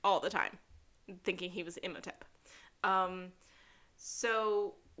all the time, thinking he was Imhotep.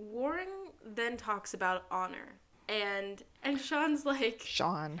 So Waring then talks about honor, and Sean's like,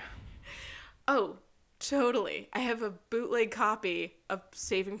 Sean. Oh, totally. I have a bootleg copy of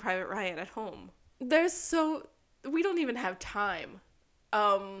Saving Private Ryan at home. We don't even have time.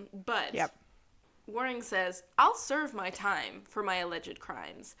 But yep. Waring says, I'll serve my time for my alleged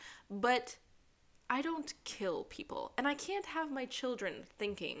crimes, but I don't kill people, and I can't have my children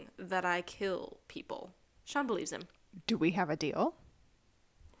thinking that I kill people. Sean believes him. Do we have a deal?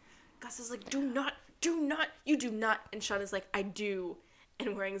 Gus is like, do not, you do not. And Sean is like, I do.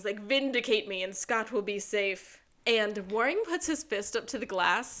 And Waring's like, vindicate me and Scott will be safe. And Waring puts his fist up to the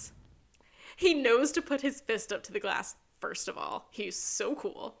glass. He knows to put his fist up to the glass, first of all. He's so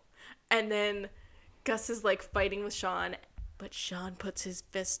cool. And then Gus is like fighting with Sean, but Sean puts his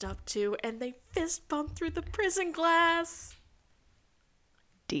fist up too, and they fist bump through the prison glass.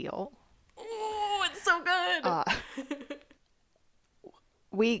 Deal. Oh, it's so good.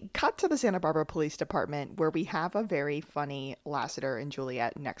 We cut to the Santa Barbara Police Department where we have a very funny Lassiter and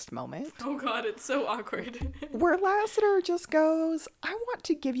Juliet next moment. Oh God, it's so awkward. Where Lassiter just goes, I want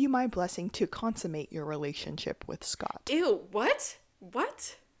to give you my blessing to consummate your relationship with Scott. Ew, what?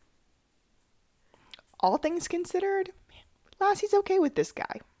 What? All things considered, Lassie's okay with this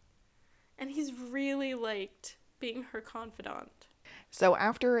guy. And he's really liked being her confidant. So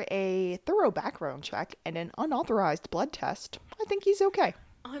after a thorough background check and an unauthorized blood test, I think he's okay.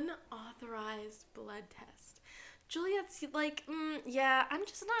 Unauthorized blood test. Juliet's like, yeah, I'm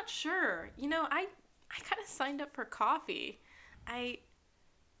just not sure. You know, I kind of signed up for coffee.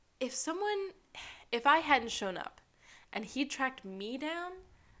 If I hadn't shown up and he tracked me down,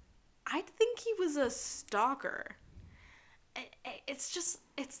 I'd think he was a stalker. It's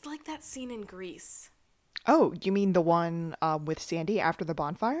like that scene in Grease. Oh, you mean the one with Sandy after the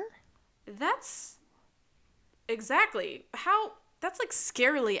bonfire? That's exactly that's like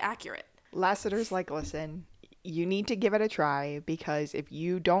scarily accurate. Lassiter's like, listen, you need to give it a try because if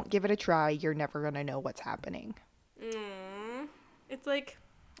you don't give it a try, you're never going to know what's happening. It's like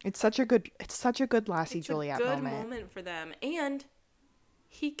it's such a good Lassie Juliet moment. It's a good moment for them, and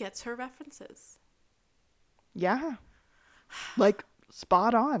he gets her references. Yeah. Like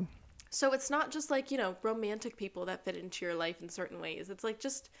spot on. So it's not just like, you know, romantic people that fit into your life in certain ways. It's like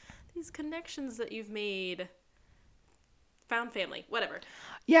just these connections that you've made. Found family, whatever.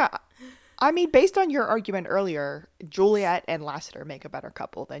 Yeah. I mean, based on your argument earlier, Juliet and Lassiter make a better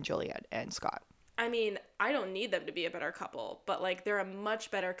couple than Juliet and Scott. I mean, I don't need them to be a better couple, but like they're a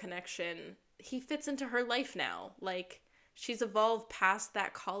much better connection. He fits into her life now. Like she's evolved past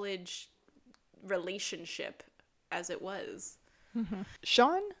that college relationship as it was. Mm-hmm.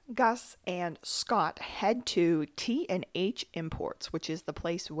 Sean, Gus, and Scott head to T&H Imports, which is the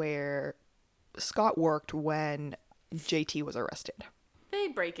place where Scott worked when JT was arrested. They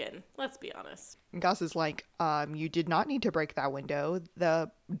break in, let's be honest. Gus is like, you did not need to break that window. The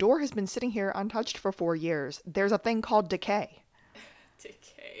door has been sitting here untouched for 4 years. There's a thing called decay.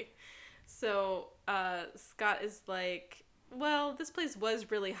 Decay. So Scott is like, well, this place was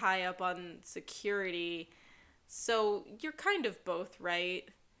really high up on security, so you're kind of both right.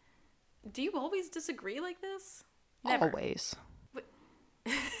 Do you always disagree like this? Never. Always.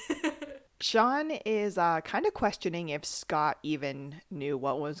 Sean is kind of questioning if Scott even knew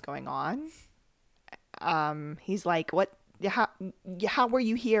what was going on. He's like, "What? How were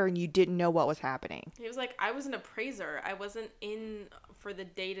you here and you didn't know what was happening?" He was like, I was an appraiser. I wasn't in for the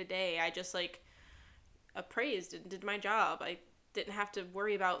day to day. I just like appraised and did my job. I didn't have to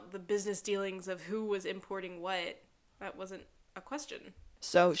worry about the business dealings of who was importing what. That wasn't a question.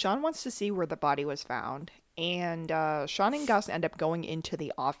 So Sean wants to see where the body was found, and Sean and Gus end up going into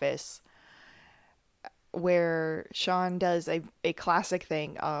the office where Sean does a classic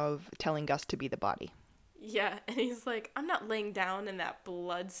thing of telling Gus to be the body. Yeah, and he's like, I'm not laying down in that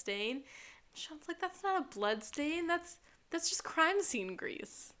blood stain. And Sean's like, that's not a blood stain. That's just crime scene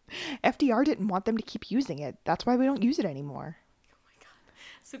grease. FDR didn't want them to keep using it. That's why we don't use it anymore. Oh my god.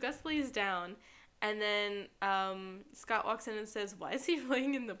 So Gus lays down, and then Scott walks in and says, why is he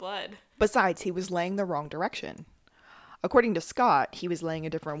laying in the blood? Besides, he was laying the wrong direction. According to Scott, he was laying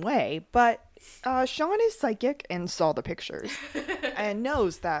a different way, but Sean is psychic and saw the pictures and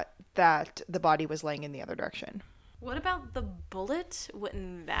knows that the body was laying in the other direction. What about the bullet?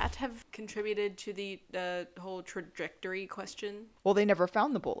 Wouldn't that have contributed to the whole trajectory question? Well, they never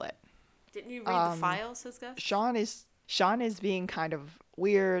found the bullet. Didn't you read the file, says Gus? Sean is being kind of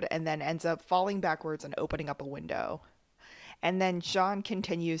weird and then ends up falling backwards and opening up a window. And then Sean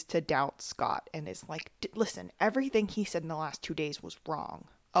continues to doubt Scott and is like, listen, everything he said in the last 2 days was wrong.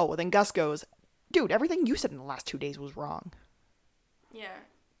 Oh, well, then Gus goes, dude, everything you said in the last 2 days was wrong. Yeah.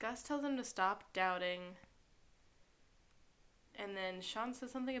 Gus tells him to stop doubting. And then Sean says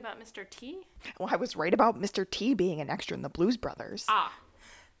something about Mr. T? Well, I was right about Mr. T being an extra in the Blues Brothers. Ah,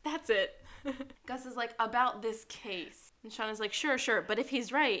 that's it. Gus is like, about this case. And Sean is like, sure, but if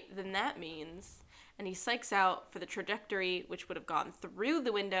he's right, then that means... And he psychs out for the trajectory, which would have gone through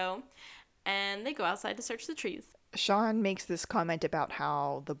the window, and they go outside to search the trees. Sean makes this comment about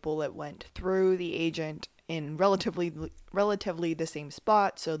how the bullet went through the agent in relatively the same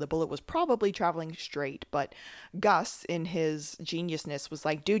spot, so the bullet was probably traveling straight, but Gus, in his geniusness, was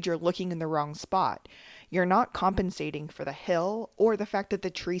like, dude, you're looking in the wrong spot. You're not compensating for the hill or the fact that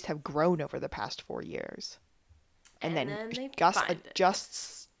the trees have grown over the past 4 years. And then Gus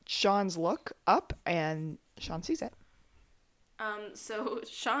adjusts Sean's look up, and Sean sees it. So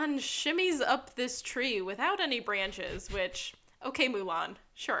Sean shimmies up this tree without any branches, which, okay, Mulan,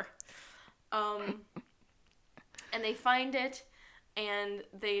 sure. And they find it, and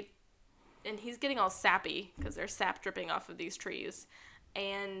he's getting all sappy, because there's sap dripping off of these trees,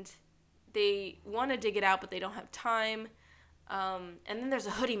 and they want to dig it out, but they don't have time, and then there's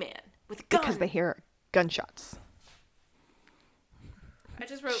a hoodie man with a gun. Because they hear gunshots. I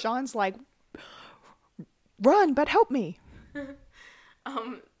just wrote... Sean's like, run, but help me.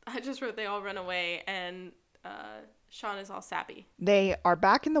 I just wrote they all run away, and Sean is all sappy. They are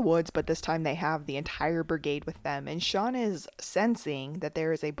back in the woods, but this time they have the entire brigade with them, and Sean is sensing that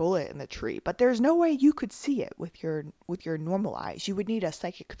there is a bullet in the tree, but there's no way you could see it with your normal eyes. You would need a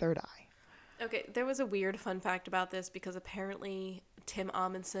psychic third eye. Okay, there was a weird fun fact about this, because apparently Tim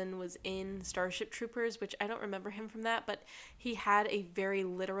Amundsen was in Starship Troopers, which I don't remember him from that, but he had a very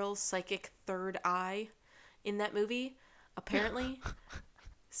literal psychic third eye in that movie, apparently.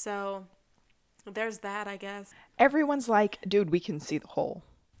 So there's that, I guess. Everyone's like, dude, we can see the hole.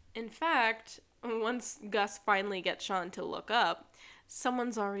 In fact, once Gus finally gets Sean to look up,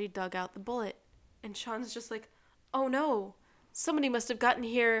 someone's already dug out the bullet. And Sean's just like, oh no, somebody must have gotten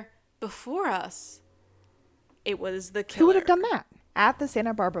here before us. It was the killer. Who would have done that? At the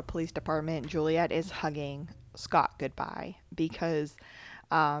Santa Barbara Police Department, Juliet is hugging Scott goodbye because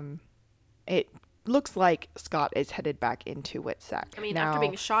it looks like Scott is headed back into WITSEC. I mean, now, after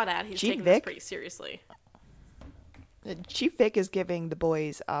being shot at, he's taking this pretty seriously. Chief Vic is giving the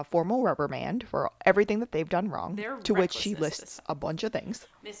boys a formal reprimand for everything that they've done wrong, to which she lists a bunch of things.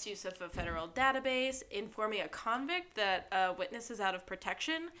 Misuse of a federal database, informing a convict that a witness is out of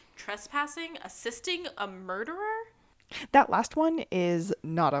protection, trespassing, assisting a murderer. That last one is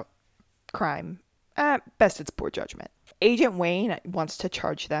not a crime. At best, it's poor judgment. Agent Wayne wants to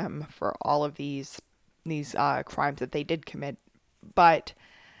charge them for all of these crimes that they did commit, but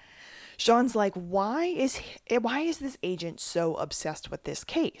Sean's like, why is this agent so obsessed with this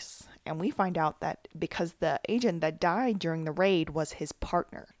case? And we find out that because the agent that died during the raid was his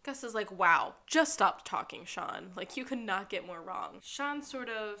partner. Gus is like, wow, just stop talking, Sean. Like, you could not get more wrong. Sean sort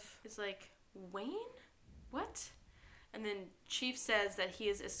of is like, Wayne? What? And then Chief says that he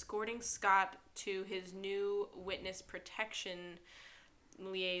is escorting Scott to his new witness protection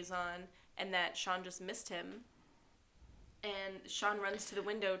liaison and that Sean just missed him. And Sean runs to the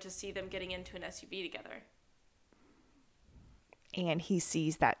window to see them getting into an SUV together. And he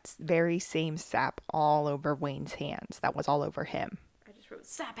sees that very same sap all over Wayne's hands that was all over him. I just wrote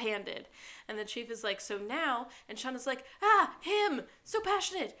sap-handed. And the chief is like, so now, and Sean is like, him, so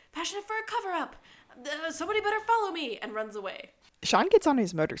passionate for a cover-up. Somebody better follow me, and runs away. Sean gets on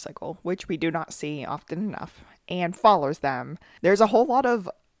his motorcycle, which we do not see often enough, and follows them. There's a whole lot of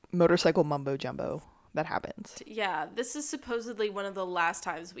motorcycle mumbo-jumbo that happens. Yeah, this is supposedly one of the last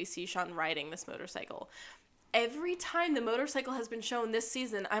times we see Sean riding this motorcycle. Every time the motorcycle has been shown this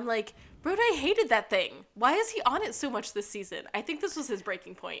season, I'm like, Brody hated that thing. Why is he on it so much this season? I think this was his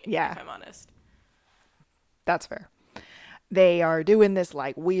breaking point, yeah, if I'm honest. That's fair. They are doing this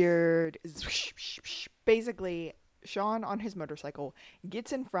like weird, basically, Sean on his motorcycle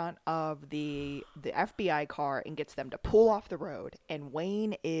gets in front of the FBI car and gets them to pull off the road, and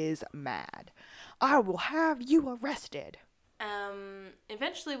Wayne is mad. I will have you arrested.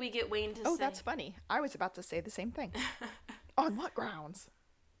 Eventually we get Wayne to say... Oh, that's funny. I was about to say the same thing. On what grounds?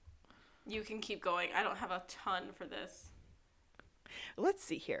 You can keep going. I don't have a ton for this. Let's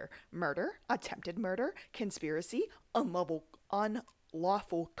see here. Murder, attempted murder, conspiracy, unlawful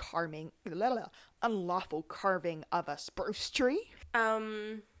carving of a spruce tree.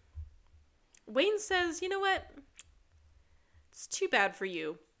 Wayne says, you know what? It's too bad for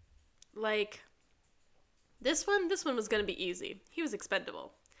you. Like... This one was going to be easy. He was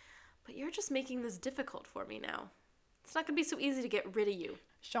expendable. But you're just making this difficult for me now. It's not going to be so easy to get rid of you.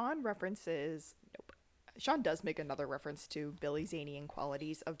 Sean does make another reference to Billy Zanian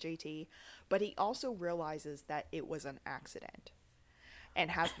qualities of JT, but he also realizes that it was an accident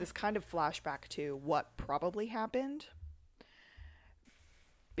and has this kind of flashback to what probably happened.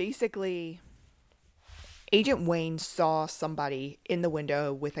 Basically, Agent Wayne saw somebody in the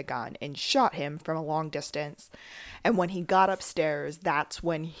window with a gun and shot him from a long distance. And when he got upstairs, that's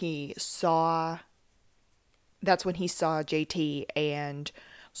when he saw JT and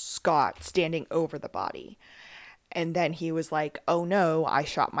Scott standing over the body. And then he was like, oh no, I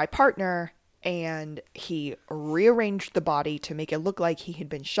shot my partner. And he rearranged the body to make it look like he had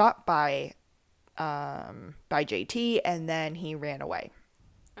been shot by JT, and then he ran away.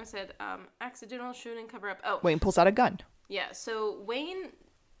 I said, accidental shooting cover-up. Oh. Wayne pulls out a gun. Yeah, so Wayne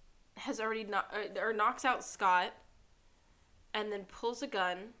has already knocks out Scott, and then pulls a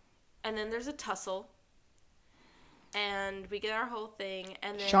gun, and then there's a tussle, and we get our whole thing,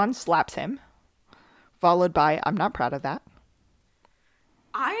 and then... Sean slaps him, followed by, I'm not proud of that.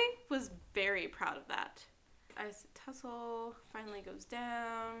 I was very proud of that. I said, tussle finally goes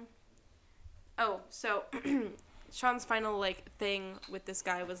down. Oh, so... Sean's final, thing with this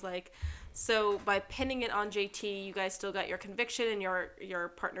guy was, so by pinning it on JT, you guys still got your conviction and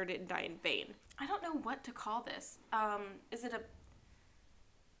your partner didn't die in vain. I don't know what to call this. Is it a...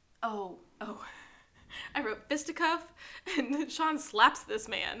 Oh. I wrote fisticuff, and Sean slaps this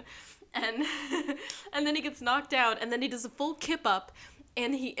man, and and then he gets knocked out, and then he does a full kip up,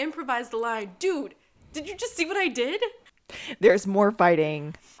 and he improvised the line, dude, did you just see what I did? There's more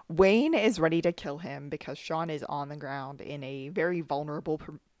fighting. Wayne is ready to kill him because Sean is on the ground in a very vulnerable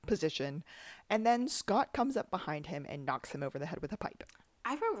position. And then Scott comes up behind him and knocks him over the head with a pipe.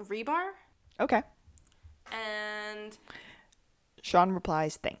 I wrote rebar. Okay. And Sean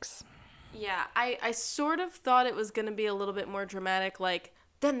replies, thanks. Yeah, I sort of thought it was going to be a little bit more dramatic,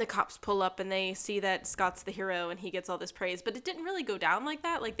 then the cops pull up and they see that Scott's the hero and he gets all this praise. But it didn't really go down like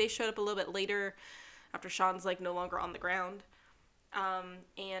that. They showed up a little bit later after Sean's, no longer on the ground.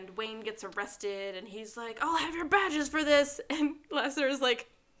 And Wayne gets arrested, and he's like, I'll have your badges for this. And Lesser is like,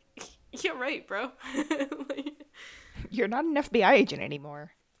 yeah, right, bro. You're not an FBI agent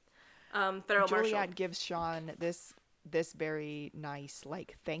anymore. Federal Juliet Marshal. gives Sean this very nice,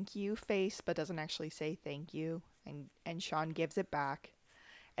 thank you face, but doesn't actually say thank you. And Sean gives it back.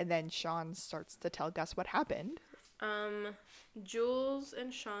 And then Sean starts to tell Gus what happened. Jules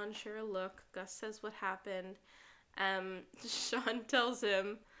and Sean share a look. Gus says what happened. Sean tells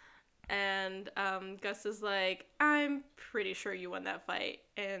him, and Gus is like, I'm pretty sure you won that fight.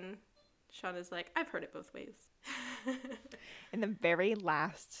 And Sean is like, I've heard it both ways. In the very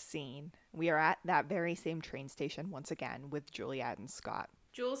last scene, we are at that very same train station once again with Juliet and Scott.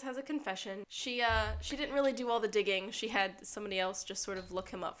 Jules has a confession. She didn't really do all the digging. She had somebody else just sort of look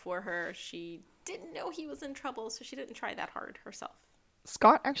him up for her. She didn't know he was in trouble, so she didn't try that hard herself.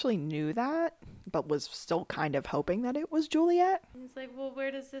 Scott actually knew that, but was still kind of hoping that it was Juliet. He's like, well, where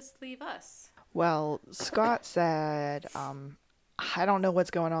does this leave us? Well, Scott said, I don't know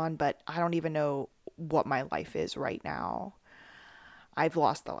what's going on, but I don't even know what my life is right now. I've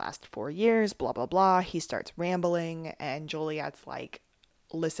lost the last 4 years, blah, blah, blah. He starts rambling, and Juliet's like,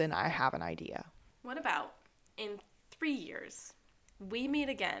 listen, I have an idea. What about in 3 years we meet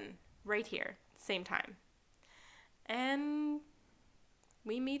again right here, same time. And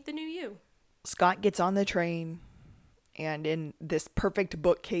we meet the new you. Scott gets on the train and in this perfect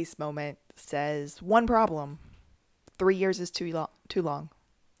bookcase moment says, one problem. 3 years is too long.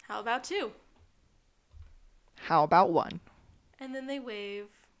 How about 2? How about 1? And then they wave.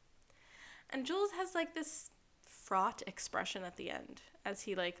 And Jules has like this fraught expression at the end as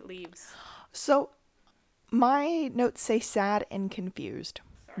he like leaves. So my notes say sad and confused,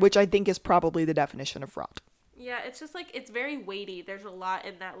 which I think is probably the definition of fraught. Yeah, it's just like, it's very weighty. There's a lot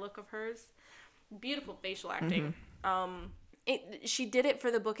in that look of hers. Beautiful facial acting. She did it for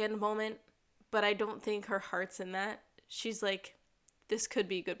the bookend moment, but I don't think her heart's in that. She's like, this could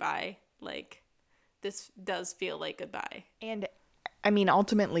be goodbye. Like, this does feel like goodbye. And I mean,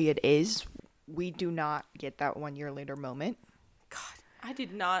 ultimately it is. We do not get that 1 year later moment. God, I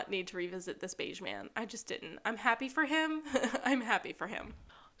did not need to revisit this Beige Man. I just didn't. I'm happy for him. I'm happy for him.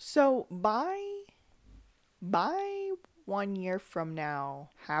 So by 1 year from now,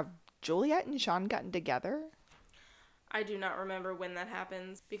 have Juliet and Sean gotten together? I do not remember when that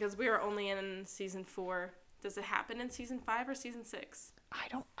happens because we are only in season 4. Does it happen in season 5 or season 6? I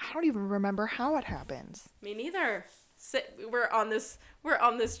don't even remember how it happens. Me neither. We're on this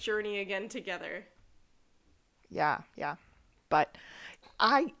journey again together. Yeah. But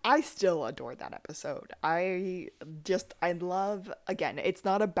I still adore that episode. I love, again, it's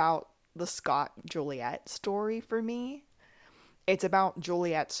not about the Scott Juliet story for me. It's about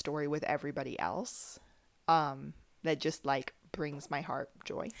Juliet's story with everybody else. That just like brings my heart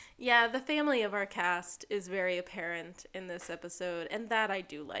joy. Yeah, the family of our cast is very apparent in this episode, and that I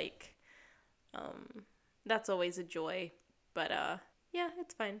do like. That's always a joy. But yeah,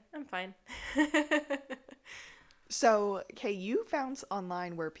 it's fine. I'm fine. So, Kay, you found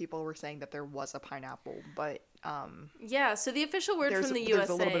online where people were saying that there was a pineapple, but yeah, so the official word from the USA, there's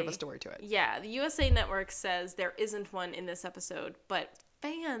a little bit of a story to it. Yeah, the USA Network says there isn't one in this episode, but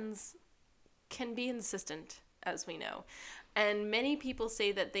fans can be insistent, as we know. And many people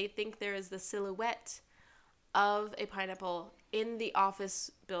say that they think there is the silhouette of a pineapple in the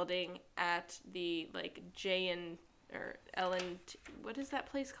office building at the like Ellen, what is that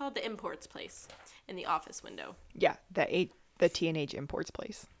place called? The Imports place in the office window. Yeah, the T&H Imports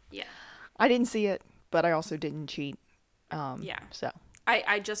place. Yeah. I didn't see it, but I also didn't cheat. Yeah. So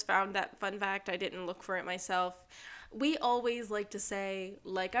I just found that fun fact. I didn't look for it myself. We always like to say,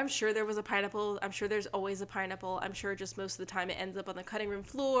 like, I'm sure there was a pineapple. I'm sure there's always a pineapple. I'm sure just most of the time it ends up on the cutting room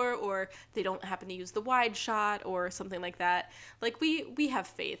floor, or they don't happen to use the wide shot or something like that. Like, we have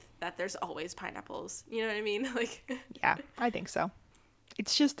faith that there's always pineapples. You know what I mean? Like, yeah, I think so.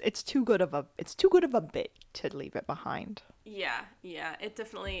 It's too good of a bit to leave it behind. Yeah, it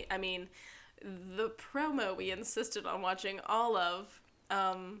definitely, I mean, the promo we insisted on watching all of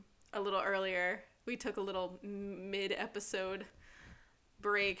a little earlier. We took a little mid-episode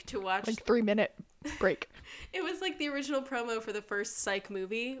break to watch. Like 3-minute break. It was like the original promo for the first Psych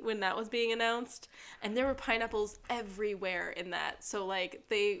movie when that was being announced. And there were pineapples everywhere in that. So, like,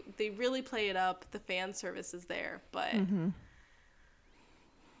 they really play it up. The fan service is there. But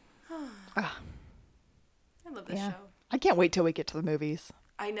I love this show. I can't wait till we get to the movies.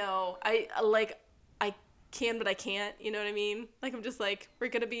 I know. I can, but I can't. You know what I mean? Like, I'm just like, we're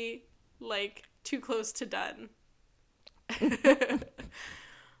going to be, like, too close to done.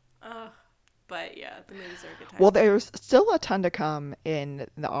 But yeah, the movies are a good time. Well, there's still a ton to come in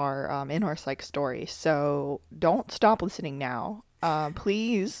our Psych story, so don't stop listening now.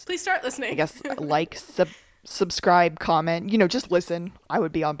 Please start listening. I guess like, subscribe, comment. Just listen. I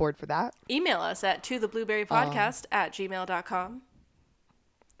would be on board for that. Email us at totheblueberrypodcast@gmail.com.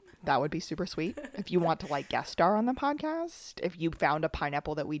 That would be super sweet. If you want to like guest star on the podcast, if you found a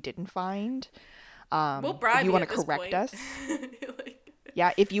pineapple that we didn't find, we'll bribe if you want to at this correct point. us,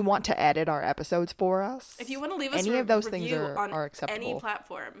 yeah. If you want to edit our episodes for us, if you want to leave us any of those review things on are acceptable. Any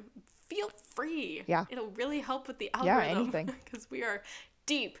platform, feel free. Yeah, it'll really help with the algorithm. Yeah, anything. Because we are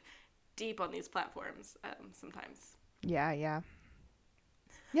deep on these platforms sometimes. Yeah.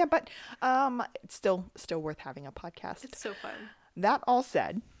 But it's still worth having a podcast. It's so fun. That all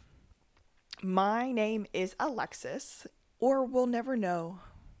said, my name is Alexis, or we'll never know.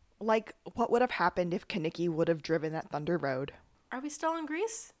 Like, what would have happened if Kaneki would have driven that Thunder Road? Are we still in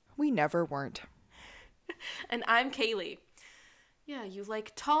Greece? We never weren't. And I'm Kaylee. Yeah, you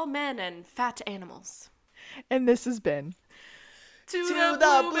like tall men and fat animals. And this has been To the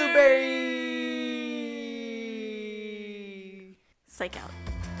Blueberry! Blueberry! Psych out.